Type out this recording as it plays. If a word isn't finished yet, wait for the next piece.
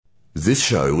This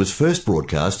show was first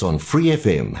broadcast on Free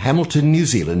FM, Hamilton, New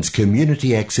Zealand's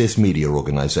community access media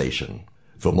organisation.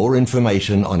 For more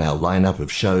information on our lineup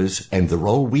of shows and the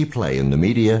role we play in the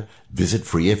media, visit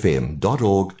freefm.org.nz.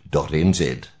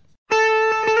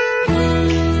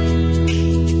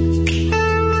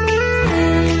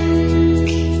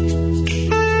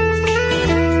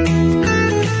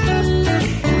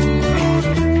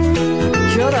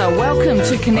 Welcome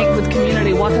to Connect with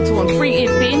Community Waikato on Free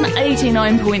FM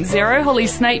 89.0. Holly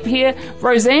Snape here.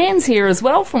 Roseanne's here as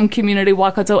well from Community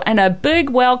Waikato. And a big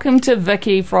welcome to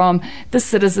Vicky from the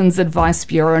Citizens Advice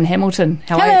Bureau in Hamilton.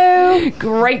 Hello.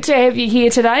 Great to have you here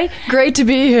today. Great to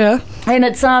be here. And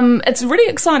it's really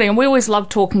exciting, and we always love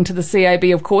talking to the CAB,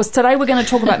 of course. Today we're going to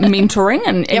talk about mentoring,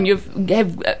 and you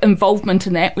have involvement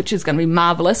in that, which is going to be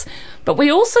marvellous. But we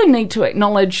also need to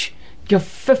acknowledge your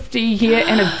 50-year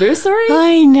anniversary.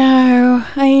 I know.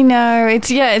 It's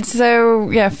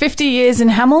 50 years in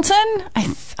Hamilton.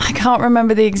 I can't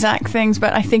remember the exact things,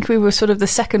 but I think we were sort of the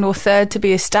second or third to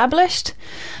be established.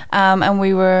 And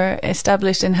we were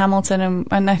established in Hamilton,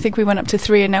 and I think we went up to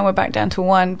 3, and now we're back down to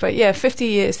 1. But 50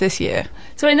 years this year.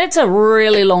 So, I mean, that's a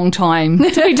really long time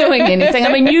to be doing anything.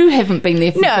 I mean, you haven't been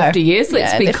there for 50 years,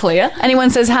 let's be clear. Anyone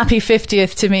says happy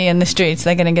 50th to me in the streets,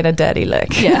 they're going to get a dirty look.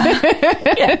 Yeah.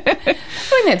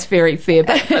 I mean, that's very fair.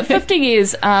 But 50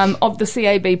 years of the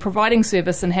CAB providing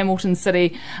service in Hamilton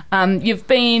City. You've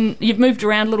moved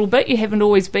around a little bit. You haven't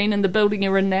always been in the building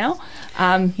you're in now.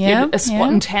 You had a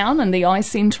spot in town and the eye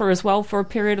centre as well for a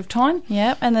period of time.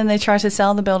 Yeah, and then they tried to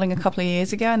sell the building a couple of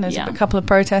years ago, and there's a couple of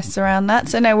protests around that.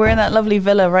 So now we're in that lovely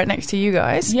villa right next to you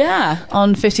guys. Yeah.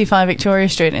 On 55 Victoria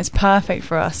Street, and it's perfect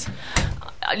for us.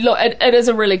 Look, it is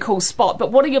a really cool spot,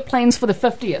 but what are your plans for the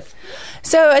 50th?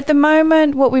 So at the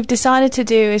moment, what we've decided to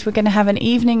do is we're going to have an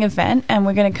evening event, and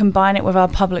we're going to combine it with our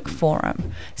public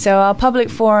forum. So our public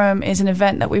forum is an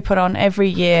event that we put on every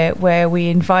year where we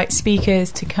invite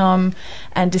speakers to come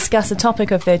and discuss a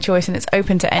topic of their choice, and it's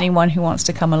open to anyone who wants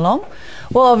to come along.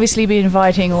 We'll obviously be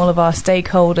inviting all of our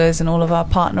stakeholders and all of our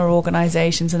partner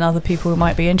organisations and other people who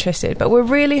might be interested, but we're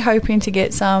really hoping to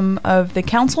get some of the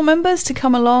council members to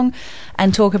come along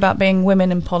and talk about being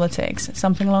women in politics,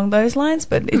 something along those lines,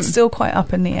 but it's still quite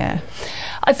up in the air.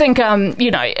 I think,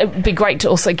 it'd be great to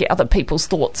also get other people's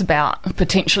thoughts about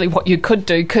potentially what you could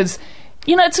do, because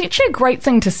it's actually a great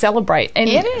thing to celebrate. And,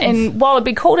 it is. And while it'd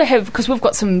be cool to have, because we've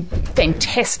got some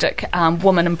fantastic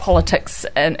women in politics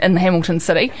in Hamilton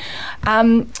City,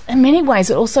 in many ways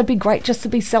it'd also be great just to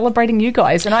be celebrating you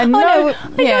guys. And I know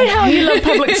how you love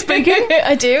public speaking.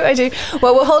 I do.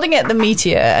 Well, we're holding it at the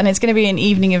Meteor, and it's going to be an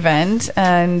evening event,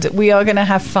 and we are going to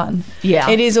have fun.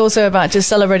 Yeah. It is also about just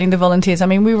celebrating the volunteers. I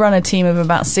mean, we run a team of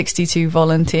about 62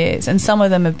 volunteers, and some of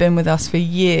them have been with us for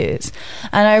years.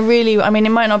 And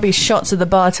it might not be shots of the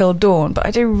bar till dawn, but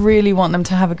I do really want them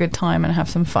to have a good time and have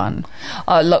some fun.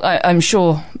 Look, I'm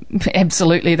sure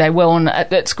absolutely they will, and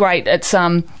it's great. It's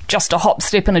just a hop,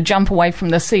 step and a jump away from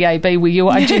the CAB where you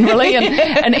are generally,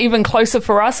 and even closer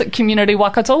for us at Community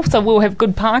Waikato, so we'll have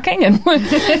good parking, and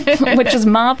which is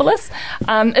marvellous.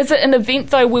 Is it an event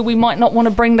though where we might not want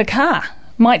to bring the car?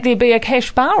 Might there be a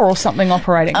cash bar or something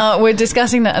operating? We're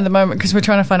discussing that at the moment because we're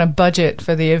trying to find a budget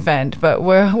for the event, but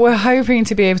we're hoping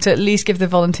to be able to at least give the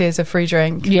volunteers a free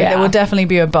drink. Yeah. There will definitely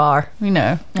be a bar,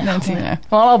 Well,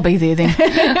 I'll be there then.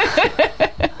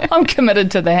 I'm committed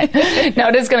to that. No,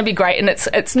 it is going to be great, and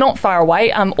it's not far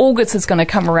away. August is going to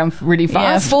come around really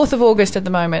fast. Yeah, 4th of August at the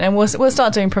moment, and we'll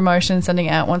start doing promotion, sending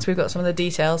it out once we've got some of the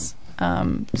details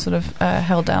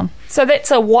held down. So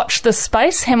that's a watch this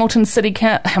space. Hamilton Citizens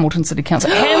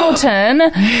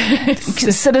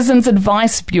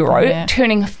Advice Bureau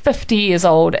turning 50 years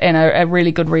old, and a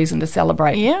really good reason to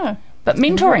celebrate. Yeah. But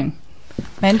mentoring.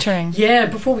 Yeah,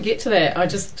 before we get to that, I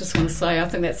just want to say I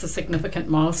think that's a significant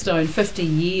milestone. 50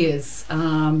 years.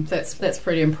 That's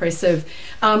pretty impressive.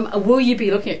 Will you be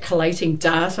looking at collating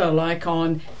data like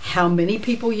on how many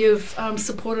people you've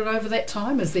supported over that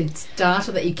time? Is there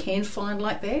data that you can find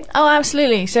like that? Oh,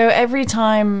 absolutely. So every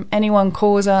time anyone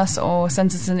calls us or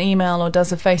sends us an email or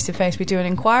does a face-to-face, we do an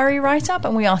inquiry write-up,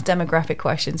 and we ask demographic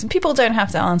questions. And people don't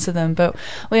have to answer them, but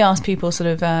we ask people sort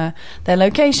of their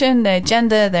location, their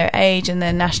gender, their age, and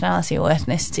their nationality or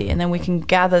ethnicity, and then we can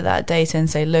gather that data and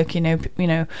say, look,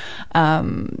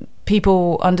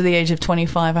 people under the age of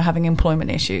 25 are having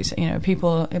employment issues.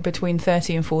 People between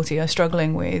 30 and 40 are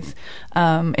struggling with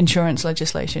insurance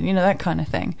legislation, that kind of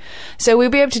thing. So we'll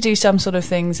be able to do some sort of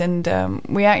things, and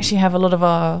we actually have a lot of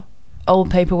our old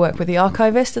paperwork with the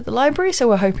archivist at the library, so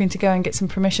we're hoping to go and get some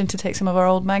permission to take some of our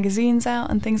old magazines out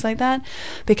and things like that,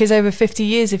 because over 50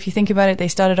 years, if you think about it, they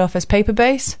started off as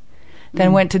paper-based,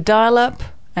 then went to dial-up,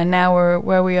 And now we're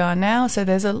where we are now. So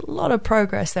there's a lot of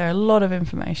progress there, a lot of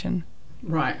information.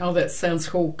 Right. Oh, that sounds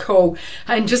cool.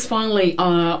 And just finally,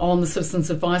 on the Citizens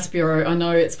Advice Bureau, I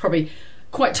know it's probably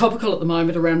quite topical at the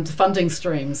moment around funding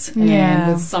streams,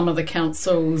 and with some of the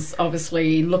councils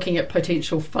obviously looking at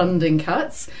potential funding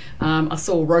cuts. I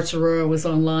saw Rotorua was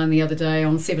online the other day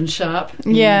on 7 Sharp.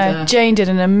 Yeah, Jane did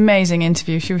an amazing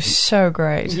interview. She was so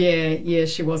great. Yeah,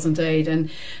 she was indeed. And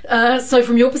so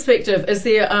from your perspective, is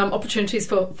there opportunities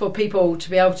for people to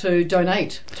be able to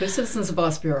donate to Citizens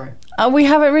Advice Bureau? We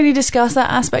haven't really discussed that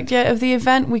aspect yet of the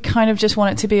event. We kind of just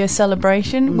want it to be a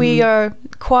celebration. We are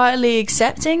quietly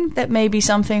accepting that maybe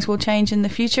some things will change in the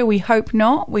future. We hope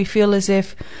not. We feel as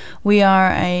if we are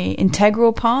an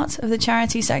integral part of the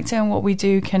charity sector, and what we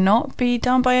do cannot be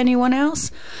done by anyone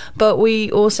else. But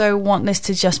we also want this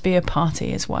to just be a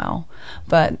party as well.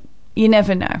 But you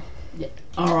never know. Yeah.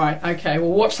 All right. Okay.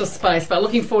 Well, watch this space. But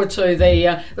looking forward to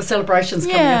the celebrations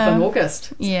coming up in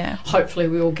August. Yeah. Hopefully,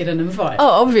 we all get an invite. Oh,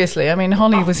 obviously. I mean,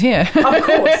 Holly was here.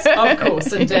 Of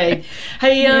course, indeed.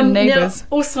 Hey, neighbours. Now,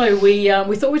 also, we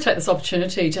thought we'd take this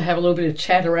opportunity to have a little bit of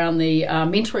chat around the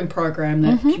mentoring program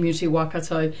that Community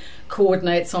Waikato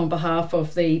coordinates on behalf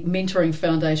of the Mentoring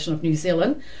Foundation of New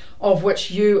Zealand, of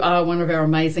which you are one of our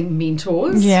amazing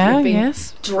mentors. Yeah, You've been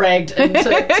dragged into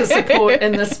to support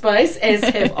in this space, as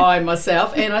have I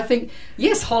myself. And I think,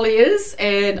 yes, Holly is,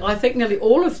 and I think nearly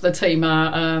all of the team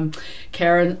are.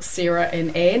 Karen, Sarah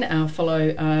and Anne, our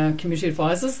fellow community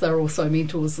advisors, they're also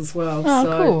mentors as well.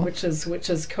 Cool. Which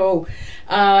is cool.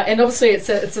 And obviously it's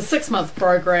a 6-month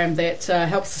program that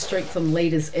helps to strengthen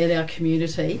leaders in our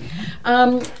community.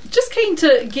 Just keen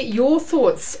to get your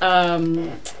thoughts,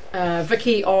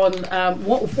 Vicky, on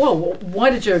why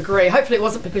did you agree? Hopefully it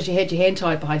wasn't because you had your hand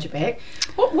tied behind your back.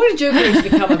 Why did you agree to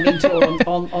become a mentor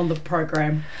on the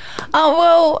program?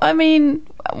 Well, I mean,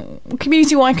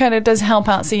 Community Waikato does help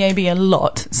out CAB a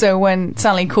lot. So when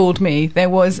Sally called me, there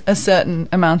was a certain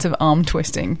amount of arm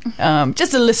twisting.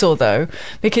 Just a little, though,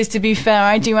 because to be fair,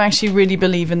 I do actually really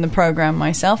believe in the program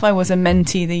myself. I was a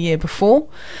mentee the year before,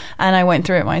 and I went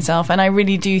through it myself. And I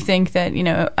really do think that,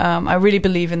 I really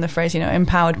believe in the phrase,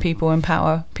 empowered people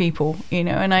empower people,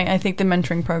 and I think the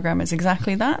mentoring program is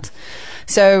exactly that.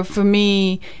 So for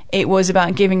me, it was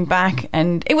about giving back,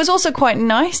 and it was also quite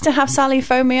nice to have Sally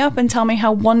phone me up and tell me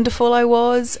how wonderful I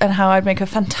was and how I'd make a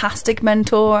fantastic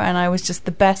mentor, and I was just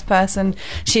the best person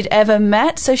she'd ever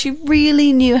met. So she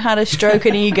really knew how to stroke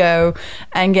an ego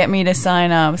and get me to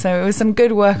sign up. So it was some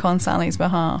good work on Sally's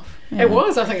behalf. Yeah. It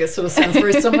was. I think it sort of sounds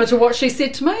very similar to what she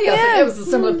said to me. I think it was a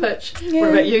similar pitch. Yeah. What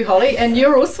about you, Holly? And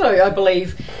you're also, I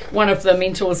believe, one of the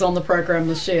mentors on the program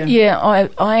this year. Yeah,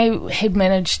 I had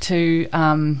managed to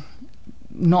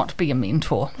not be a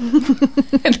mentor.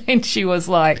 And then she was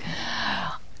like,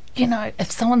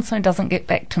 if so-and-so doesn't get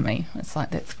back to me, it's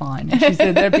like, that's fine. And she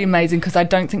said, that'd be amazing, because I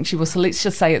don't think she will, so let's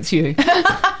just say it's you.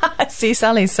 See,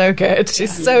 Sally's so good.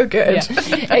 She's so good.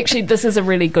 Yeah. Actually, this is a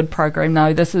really good program,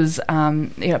 though. This is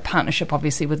partnership,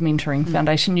 obviously, with Mentoring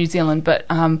Foundation New Zealand, but,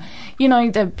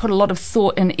 they've put a lot of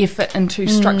thought and effort into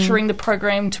structuring the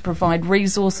program to provide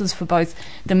resources for both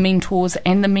the mentors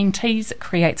and the mentees. It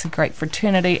creates a great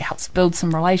fraternity. It helps build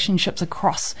some relationships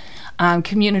across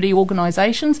community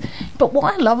organisations. But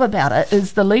what I love about it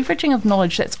is the leveraging of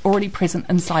knowledge that's already present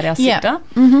inside our sector.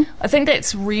 I think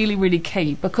that's really, really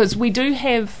key, because we do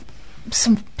have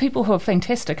some people who are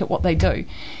fantastic at what they do.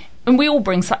 And we all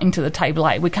bring something to the table,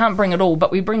 We can't bring it all,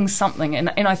 but we bring something.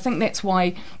 And I think that's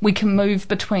why we can move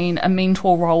between a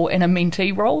mentor role and a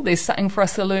mentee role. There's something for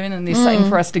us to learn and there's something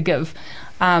for us to give.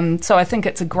 So I think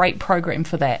it's a great program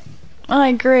for that. I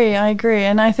agree,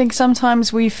 and I think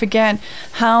sometimes we forget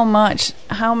how much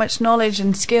knowledge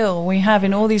and skill we have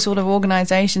in all these sort of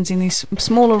organisations, in these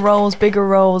smaller roles, bigger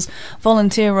roles,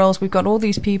 volunteer roles. We've got all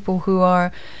these people who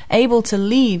are able to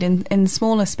lead in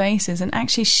smaller spaces and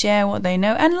actually share what they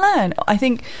know and learn. I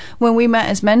think when we met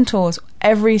as mentors,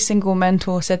 every single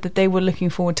mentor said that they were looking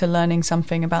forward to learning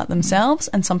something about themselves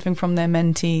and something from their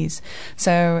mentees.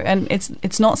 So, and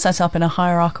it's not set up in a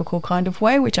hierarchical kind of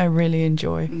way, which I really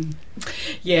enjoy.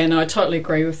 Yeah, no, I totally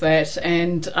agree with that.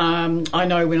 And I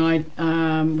know when I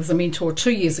was a mentor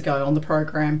 2 years ago on the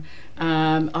program,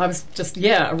 I was just,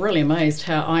 really amazed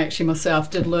how I actually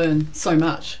myself did learn so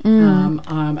much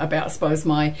about, I suppose,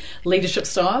 my leadership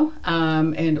style,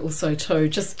 and also too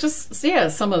just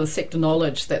some of the sector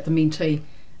knowledge that the mentee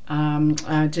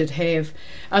did have.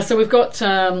 So we've got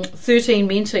 13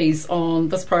 mentees on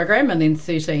this program, and then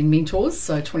 13 mentors,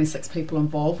 so 26 people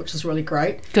involved, which is really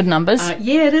great. Good numbers.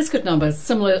 Yeah, it is good numbers.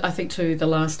 Similar, I think, to the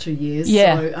last 2 years.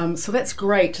 Yeah. So that's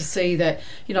great to see that,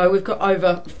 we've got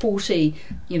over 40,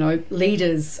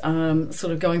 leaders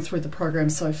sort of going through the program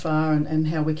so far, and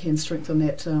how we can strengthen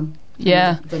that.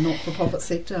 The not-for-profit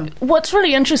sector. What's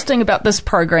really interesting about this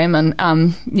program,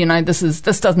 and this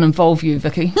doesn't involve you,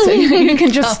 Vicky, so you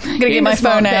can just get my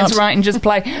phone out. That's right, and just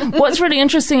play. What's really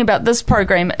interesting about this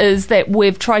program is that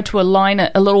we've tried to align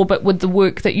it a little bit with the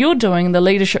work that you're doing, the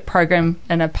leadership program,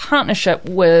 in a partnership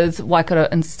with Waikato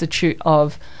Institute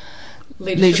of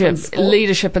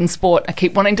Leadership and Sport. I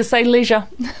keep wanting to say leisure.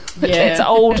 That's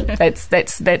old.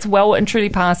 That's well and truly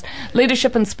past.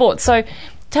 Leadership and Sport. So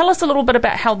tell us a little bit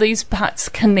about how these parts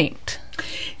connect.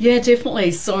 Yeah,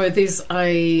 definitely. So there's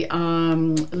a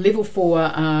level 4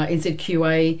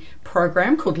 NZQA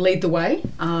program called Lead the Way,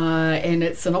 and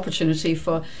it's an opportunity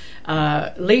for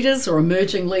leaders or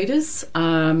emerging leaders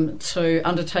to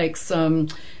undertake some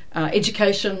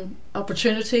education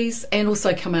opportunities and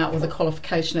also come out with a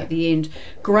qualification at the end.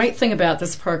 Great thing about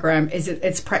this program is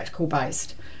it's practical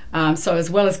based. So as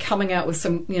well as coming out with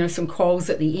some quals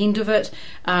at the end of it,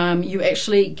 you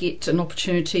actually get an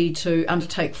opportunity to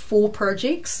undertake 4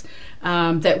 projects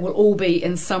that will all be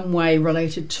in some way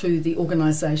related to the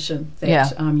organisation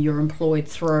that you're employed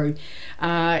through.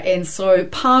 And so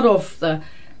part of the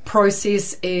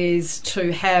process is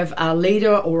to have a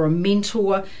leader or a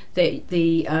mentor that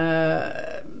the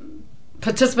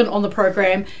participant on the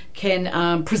program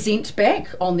can present back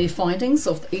on their findings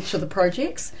of each of the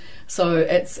projects. So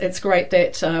it's great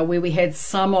that where we had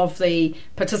some of the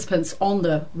participants on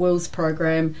the Wills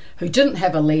program who didn't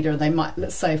have a leader, they might,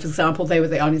 let's say, for example, they were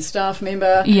the only staff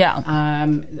member,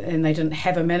 and they didn't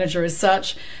have a manager as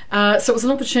such. So it was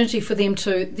an opportunity for them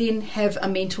to then have a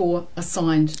mentor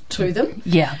assigned to them.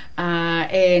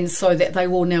 And so that they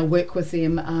will now work with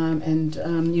them, and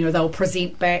they'll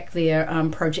present back their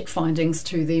project findings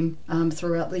to them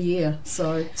throughout the year.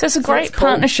 So it's a great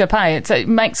partnership, it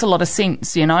makes a lot of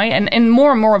sense, and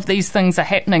more of these things are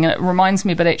happening, and it reminds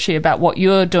me actually about what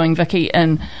you're doing, Vicky,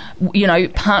 and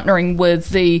partnering with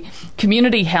the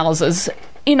community houses,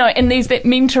 and there's that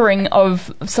mentoring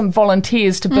of some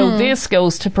volunteers to build their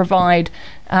skills to provide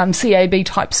CAB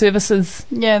type services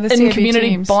the in CAB community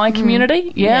teams. by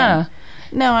community.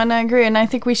 No, and I agree, and I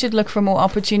think we should look for more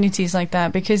opportunities like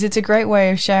that, because it's a great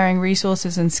way of sharing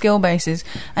resources and skill bases,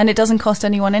 and it doesn't cost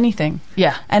anyone anything.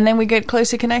 And then we get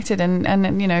closer connected, and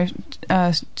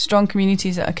strong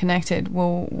communities that are connected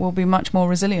will be much more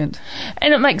resilient.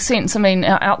 And it makes sense. I mean,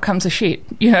 our outcomes are shit,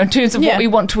 in terms of what we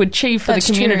want to achieve for the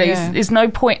communities. True, There's no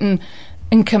point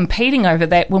in competing over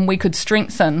that when we could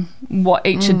strengthen what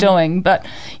each are doing. But,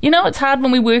 it's hard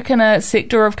when we work in a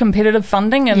sector of competitive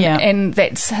funding, and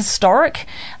that's historic.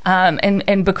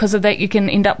 And because of that, you can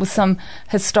end up with some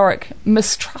historic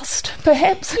mistrust,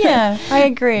 perhaps. Yeah, I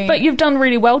agree. But you've done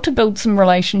really well to build some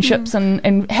relationships.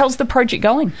 And how's the project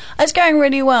going? It's going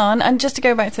really well. And just to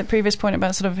go back to the previous point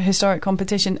about sort of historic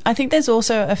competition, I think there's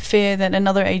also a fear that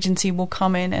another agency will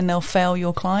come in and they'll fail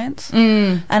your clients.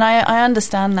 And I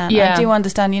understand that. I do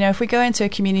understand, if we go into a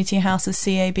community house as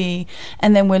CAB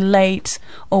and then we're late,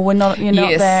 or we're not,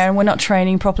 not there, and we're not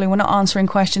training properly, we're not answering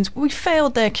questions, we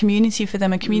failed their community for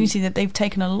them, a community that they've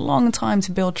taken a long time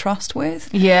to build trust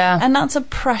with. And that's a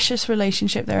precious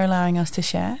relationship they're allowing us to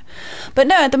share. But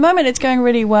no, at the moment it's going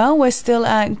really well. We're still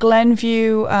at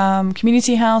Glenview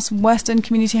Community House, Western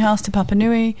Community House to Papa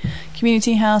Nui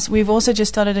Community House. We've also just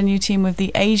started a new team with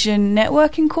the Asian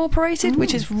Network Incorporated,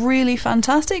 which is really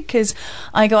fantastic, because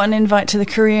I got an invite to the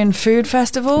Korean Food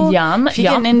Festival. If you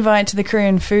get an invite to the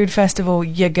Korean Food Festival,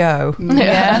 you go.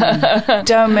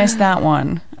 Don't miss that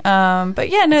one. But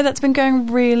that's been going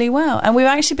really well, and we've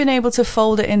actually been able to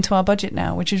fold it into our budget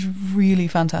now, which is really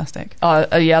fantastic.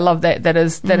 I love that. That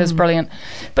is brilliant.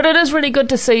 But it is really good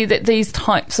to see that these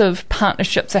types of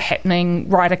partnerships are happening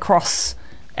right across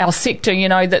our sector.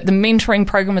 That the mentoring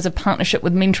program is a partnership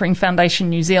with Mentoring Foundation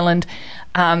New Zealand.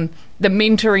 The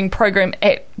mentoring program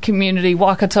at Community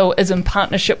Waikato is in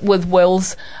partnership with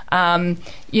Wills. The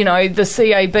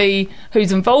CAB,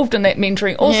 who's involved in that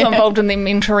mentoring, also involved in their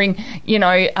mentoring,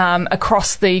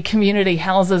 across the community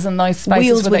houses and those spaces.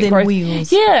 Wheels with within that growth.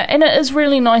 wheels. Yeah, and it is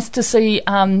really nice to see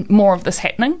more of this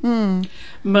happening.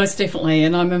 Most definitely,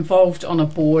 and I'm involved on a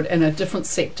board in a different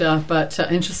sector, but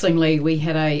interestingly, we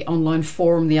had a online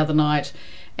forum the other night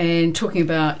and talking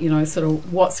about, sort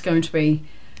of what's going to be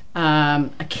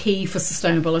a key for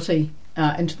sustainability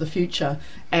into the future.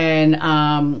 And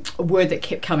a word that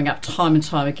kept coming up time and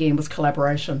time again was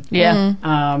collaboration.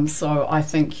 Yeah. So I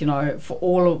think, for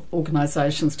all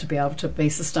organisations to be able to be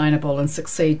sustainable and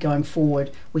succeed going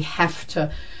forward, we have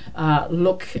to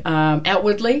look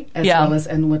outwardly as well as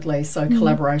inwardly. So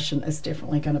collaboration is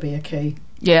definitely going to be a key.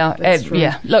 Yeah,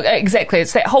 Look, exactly.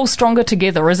 It's that whole stronger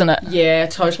together, isn't it? Yeah,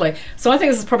 totally. So I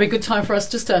think this is probably a good time for us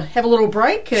just to have a little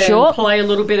break and play a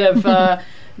little bit of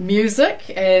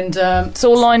music. And it's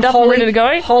all lined up and ready to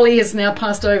go. Holly has now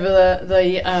passed over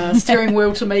the steering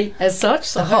wheel to me as such.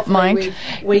 So hot mic.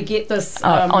 We get this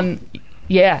on.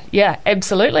 Yeah,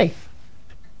 absolutely.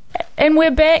 And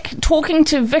we're back talking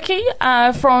to Vicky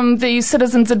from the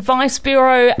Citizens Advice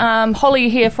Bureau, Holly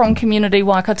here from Community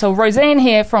Waikato, Roseanne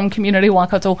here from Community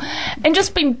Waikato, and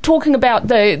just been talking about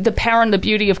the power and the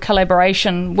beauty of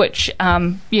collaboration, which,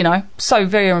 so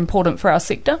very important for our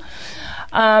sector.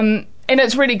 And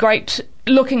it's really great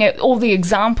looking at all the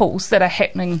examples that are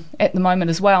happening at the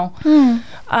moment as well.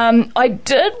 I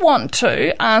did want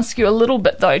to ask you a little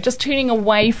bit, though, just turning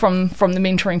away from the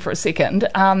mentoring for a second.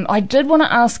 I did want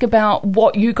to ask about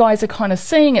what you guys are kind of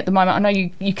seeing at the moment. I know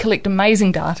you collect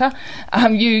amazing data.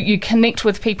 You connect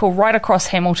with people right across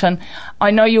Hamilton.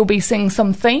 I know you'll be seeing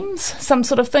some themes, some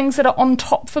sort of things that are on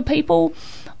top for people.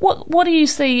 What do you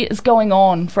see is going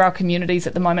on for our communities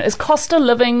at the moment? Is cost of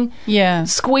living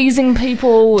squeezing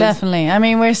people? Definitely.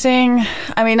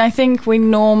 I think we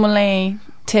normally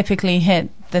typically hit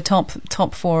the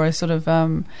top four as sort of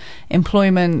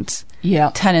employment,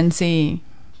 tenancy,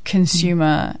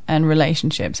 consumer and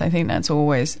relationships. I think that's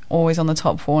always on the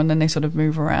top four, and then they sort of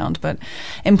move around. But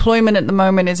employment at the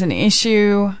moment is an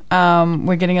issue.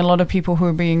 We're getting a lot of people who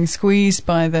are being squeezed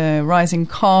by the rising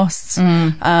costs.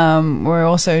 We're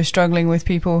also struggling with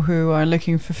people who are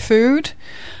looking for food.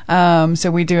 So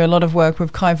we do a lot of work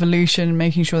with Kaivolution,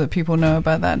 making sure that people know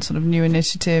about that sort of new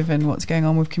initiative and what's going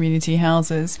on with community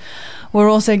houses. We're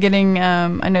also getting,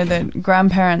 I know that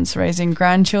grandparents raising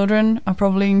grandchildren are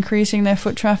probably increasing their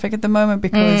foot traffic at the moment,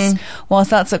 because whilst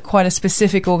that's quite a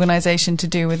specific organisation to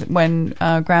do with when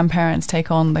grandparents take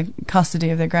on the custody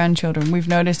of their grandchildren, we've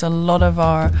noticed a lot of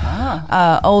our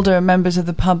older members of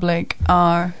the public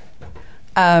are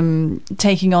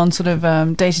taking on sort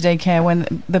of day-to-day care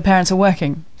when the parents are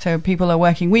working. So people are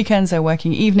working weekends, they're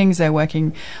working evenings, they're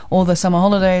working all the summer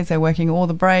holidays, they're working all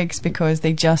the breaks because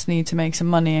they just need to make some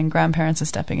money, and grandparents are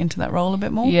stepping into that role a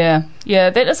bit more. Yeah,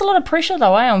 there's a lot of pressure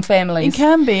though, on families. It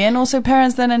can be, and also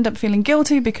parents then end up feeling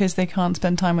guilty because they can't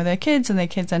spend time with their kids, and their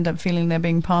kids end up feeling they're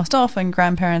being passed off, and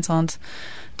grandparents aren't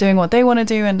doing what they want to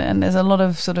do, and there's a lot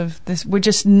of sort of this, we're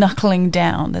just knuckling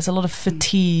down. There's a lot of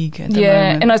fatigue at the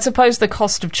moment. And I suppose the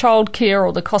cost of childcare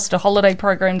or the cost of holiday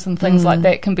programs and things like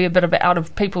that can be a bit of out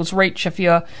of people's reach if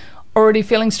you're already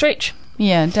feeling stretched.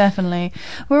 Yeah, definitely.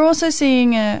 We're also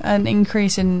seeing an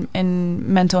increase in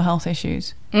mental health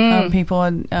issues. People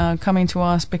are coming to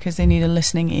us because they need a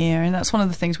listening ear, and that's one of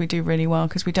the things we do really well,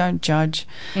 because we don't judge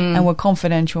and we're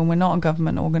confidential, and we're not a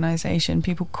government organisation.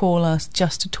 People call us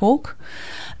just to talk,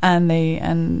 and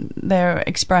they're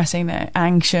expressing they're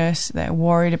anxious, they're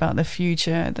worried about the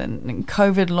future. Then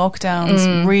COVID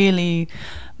lockdowns really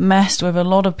messed with a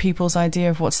lot of people's idea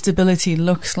of what stability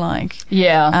looks like.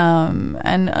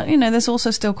 There's also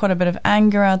still quite a bit of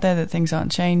anger out there that things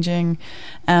aren't changing,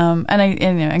 and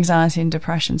anxiety and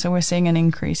depression. So we're seeing an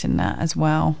increase in that as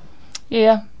well.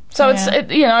 Yeah. So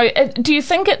do you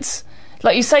think it's,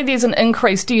 like you say, there's an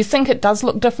increase? Do you think it does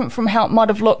look different from how it might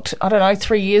have looked,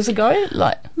 3 years ago?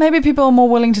 Like, maybe people are more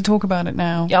willing to talk about it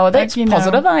now. Yeah, well, that's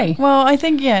positive, eh? Well, I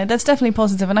think, that's definitely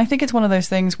positive. And I think it's one of those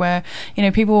things where,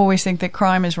 people always think that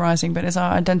crime is rising, but it's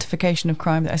our identification of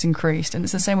crime that has increased. And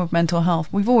it's the same with mental health.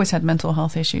 We've always had mental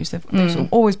health issues. There's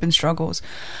always been struggles.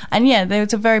 And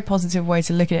there's a very positive way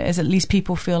to look at it, is at least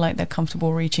people feel like they're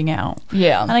comfortable reaching out.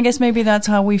 Yeah. And I guess maybe that's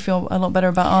how we feel a lot better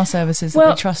about our services,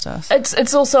 that they trust us.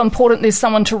 It's also important there's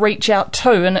someone to reach out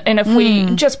to, and if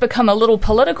we just become a little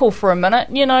political for a minute,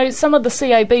 some of the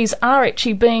CABs are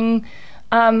actually being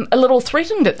a little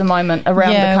threatened at the moment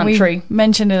around the country. We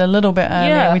mentioned it a little bit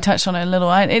earlier. We touched on it a little.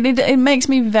 It makes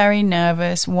me very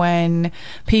nervous when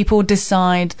people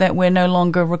decide that we're no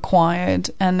longer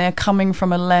required, and they're coming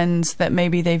from a lens that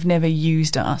maybe they've never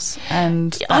used us.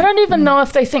 And I don't even know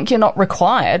if they think you're not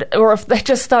required, or if they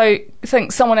just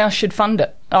think someone else should fund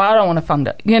it. I don't want to fund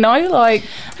it.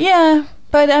 Yeah.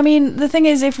 But I mean, the thing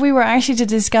is, if we were actually to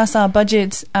discuss our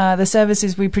budget, the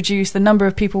services we produce, the number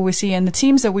of people we see, and the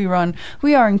teams that we run,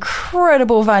 we are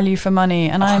incredible value for money.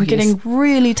 And I'm getting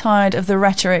really tired of the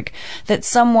rhetoric that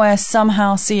somewhere,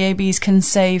 somehow, CABs can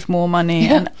save more money.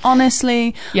 And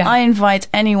honestly, I invite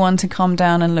anyone to come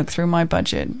down and look through my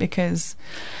budget, because...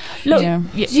 Look,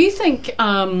 do you think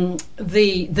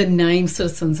the name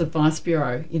Citizens Advice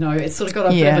Bureau, it's sort of got a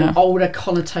bit of an older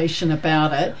connotation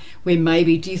about it, where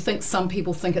maybe, do you think some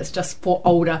people think it's just for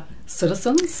older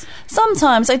citizens?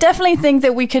 Sometimes. I definitely think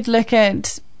that we could look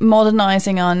at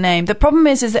modernising our name. The problem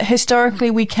is that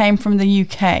historically we came from the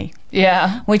UK.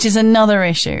 Yeah. Which is another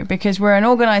issue, because we're an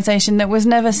organisation that was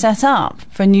never set up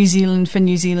for New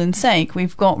Zealand's sake.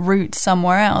 We've got roots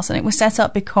somewhere else, and it was set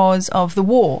up because of the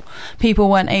war. People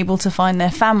weren't able to find their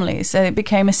families, so it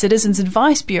became a Citizens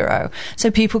Advice Bureau,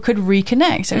 so people could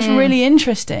reconnect. So it's really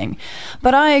interesting.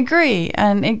 But I agree,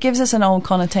 and it gives us an old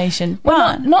connotation.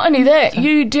 Well, not only that,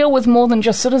 you deal with more than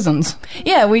just citizens.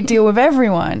 Yeah, we deal with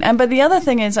everyone. But the other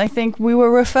thing is, I think we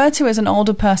were referred to as an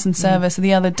older person service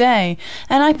the other day,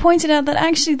 and I pointed out that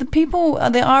actually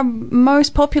our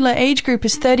most popular age group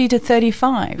is 30 to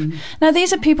 35. Now,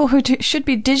 these are people who should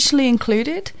be digitally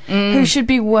included, who should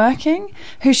be working,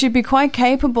 who should be quite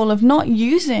capable of not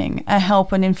using a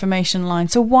help and information line.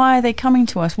 So why are they coming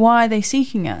to us? Why are they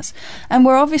seeking us? And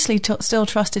we're obviously still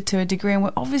trusted to a degree, and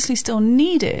we're obviously still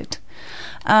needed.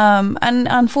 And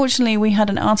unfortunately, we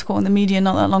had an article in the media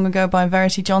not that long ago by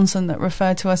Verity Johnson that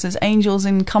referred to us as angels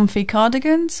in comfy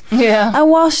cardigans. Yeah. And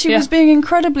while she was being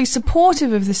incredibly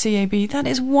supportive of the CAB, that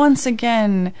is once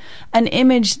again an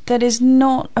image that is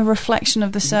not a reflection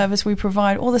of the service we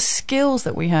provide or the skills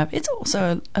that we have. It's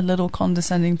also a little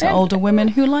condescending to older women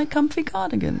who like comfy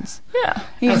cardigans. Yeah.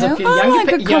 Comfy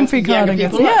cardigans. Like comfy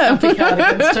cardigans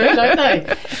too, don't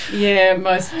they? Yeah,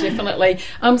 most definitely.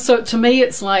 So to me,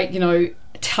 it's like,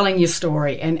 telling your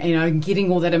story and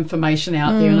getting all that information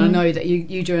out there, and I know that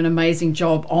you do an amazing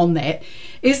job on that.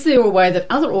 Is there a way that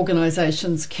other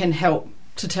organisations can help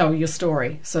to tell your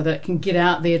story so that it can get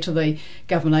out there to the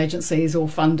government agencies or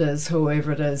funders,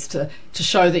 whoever it is, to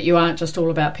show that you aren't just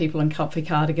all about people in comfy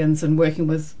cardigans and working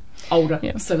with older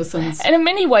citizens? And in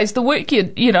many ways, the work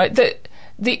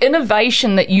the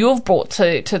innovation that you've brought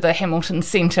to the Hamilton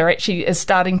Centre actually is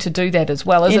starting to do that as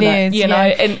well, isn't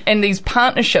it? And these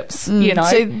partnerships,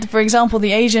 So, for example,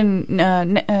 the Asian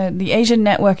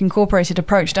Network Incorporated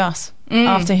approached us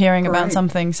after hearing about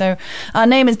something. So our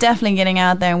name is definitely getting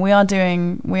out there, and we are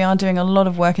doing a lot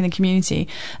of work in the community.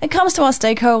 It comes to our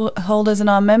stakeholders and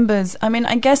our members. I mean,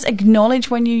 I guess acknowledge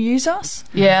when you use us.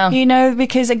 Yeah.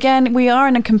 Because again, we are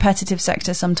in a competitive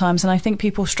sector sometimes, and I think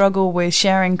people struggle with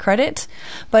sharing credit.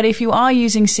 But if you are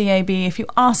using CAB, if you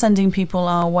are sending people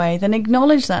our way, then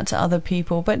acknowledge that to other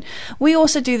people. But we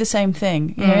also do the same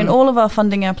thing. In all of our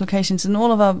funding applications and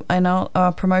all of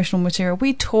our promotional material,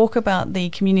 we talk about the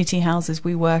community houses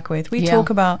we work with. We talk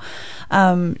about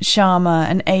Sharma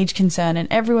and Age Concern and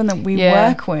everyone that we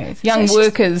work with. Young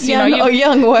workers.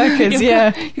 Young workers,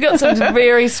 You've got some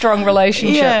very strong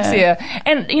relationships,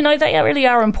 And, they really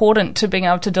are important to being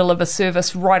able to deliver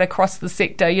service right across the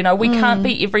sector. We can't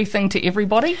be everything to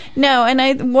everybody. No,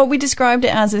 and what we described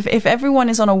it as, if everyone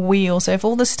is on a wheel, so if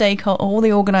all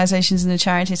the organisations in the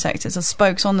charity sectors are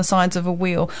spokes on the sides of a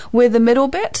wheel, we're the middle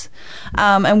bit,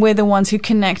 and we're the ones who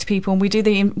connect people. And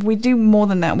we do more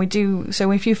than that.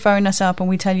 So if you phone us up and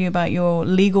we tell you about your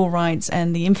legal rights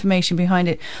and the information behind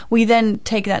it, we then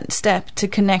take that step to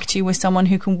connect you with someone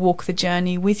who can walk the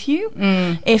journey with you,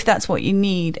 if that's what you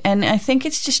need. And I think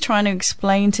it's just trying to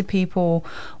explain to people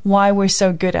why we're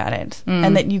so good at it,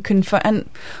 and that you can. And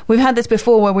we've had this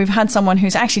before where we've had someone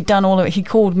who's actually done all of it. He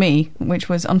called me, which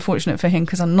was unfortunate for him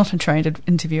because I'm not a trained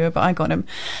interviewer, but I got him,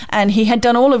 and he had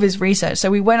done all of his research. So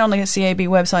we went on the CAB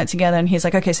website together, and he's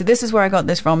like, okay, so this is where I got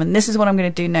this from, and this is what I'm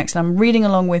going to do next. And I'm reading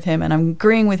along with him, and I'm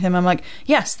agreeing with him. I'm like,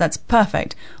 yes, that's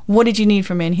perfect. What did you need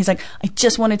from me? And he's like, I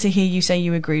just wanted to hear you say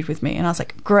you agreed with me. And I was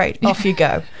like, great, off you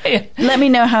go. Let me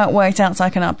know how it worked out so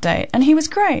I can update. And he was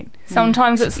great.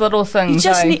 Sometimes it's little things.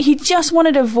 He just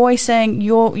wanted a voice saying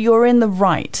you're in the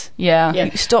right. Yeah.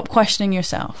 Stop questioning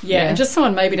yourself. Yeah, and just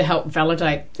someone maybe to help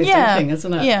validate their thinking,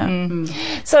 isn't it?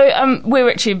 Yeah. So we're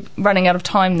actually running out of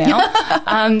time now.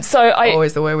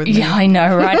 Always the way with me. Yeah, I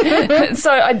know, right?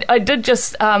 So I did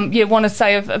just want to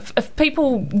say if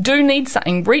people do need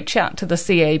something, reach out to the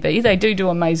CAB. They do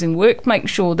amazing work. Make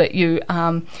sure that you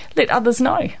let others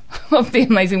know of the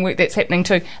amazing work that's happening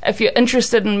too. If you're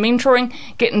interested in mentoring,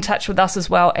 get in touch with us as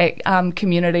well at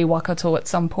Community Waikato at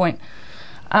some point.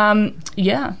 And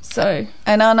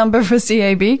our number for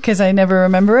CAB, because I never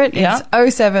remember it, is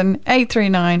 07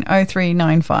 839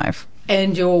 0395.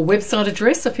 And your website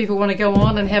address, if people want to go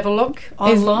on and have a look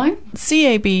online?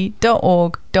 cab.org.nz.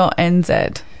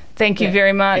 Thank you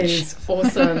very much. It is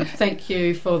awesome. Thank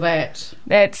you for that.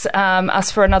 That's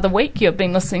us for another week. You've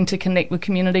been listening to Connect with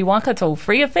Community Waikato,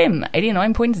 Free FM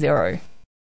 89.0.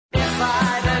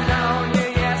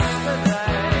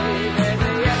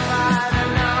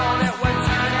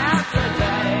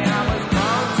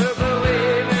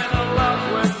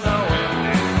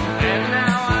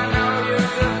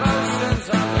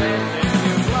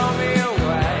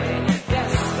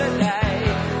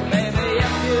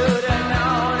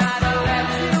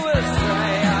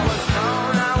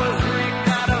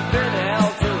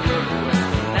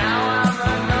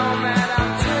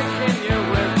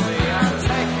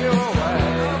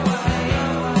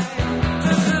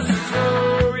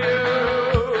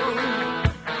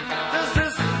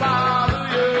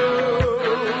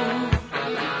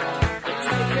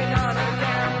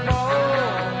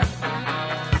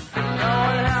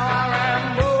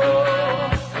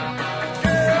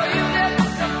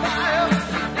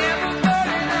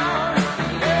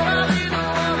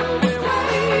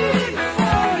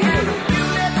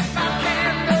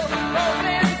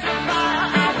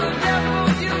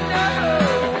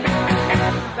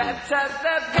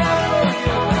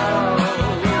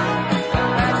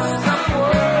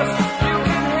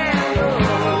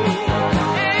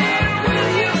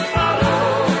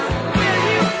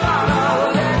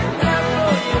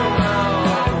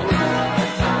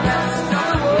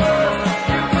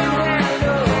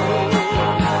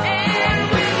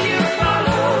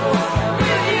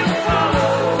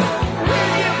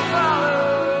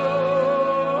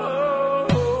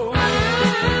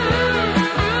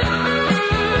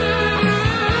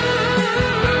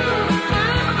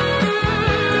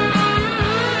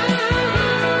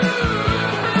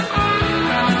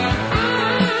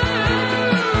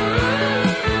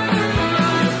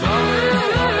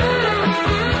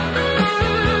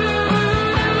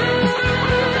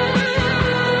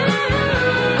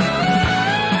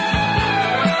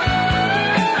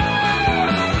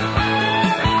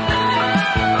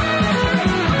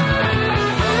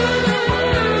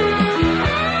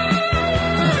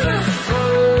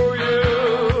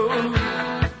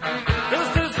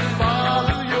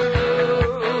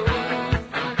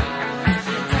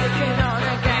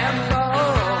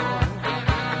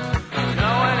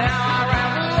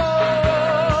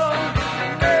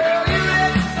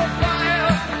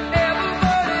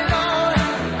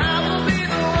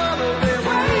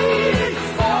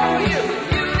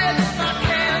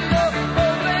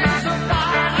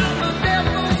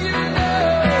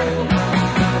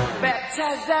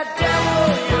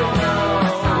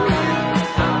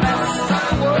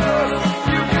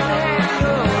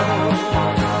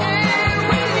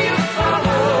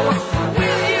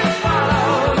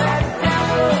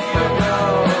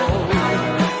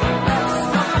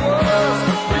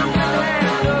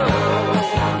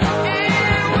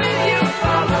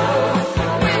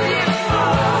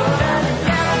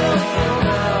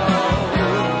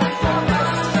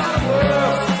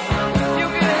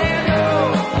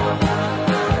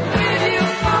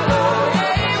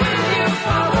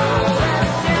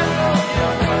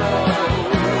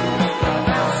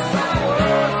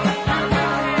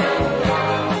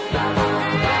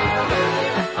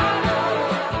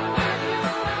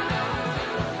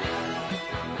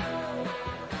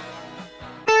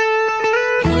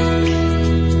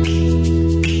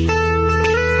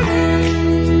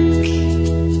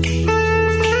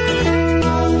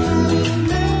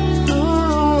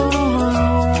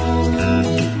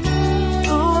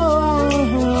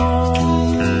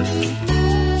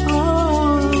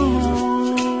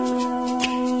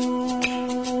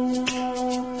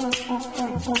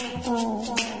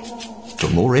 For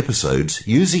more episodes,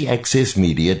 use the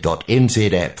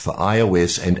accessmedia.nz app for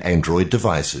iOS and Android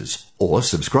devices, or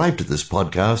subscribe to this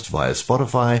podcast via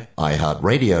Spotify,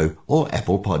 iHeartRadio, or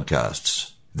Apple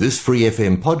Podcasts. This Free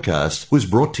FM podcast was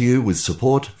brought to you with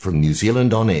support from New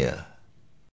Zealand On Air.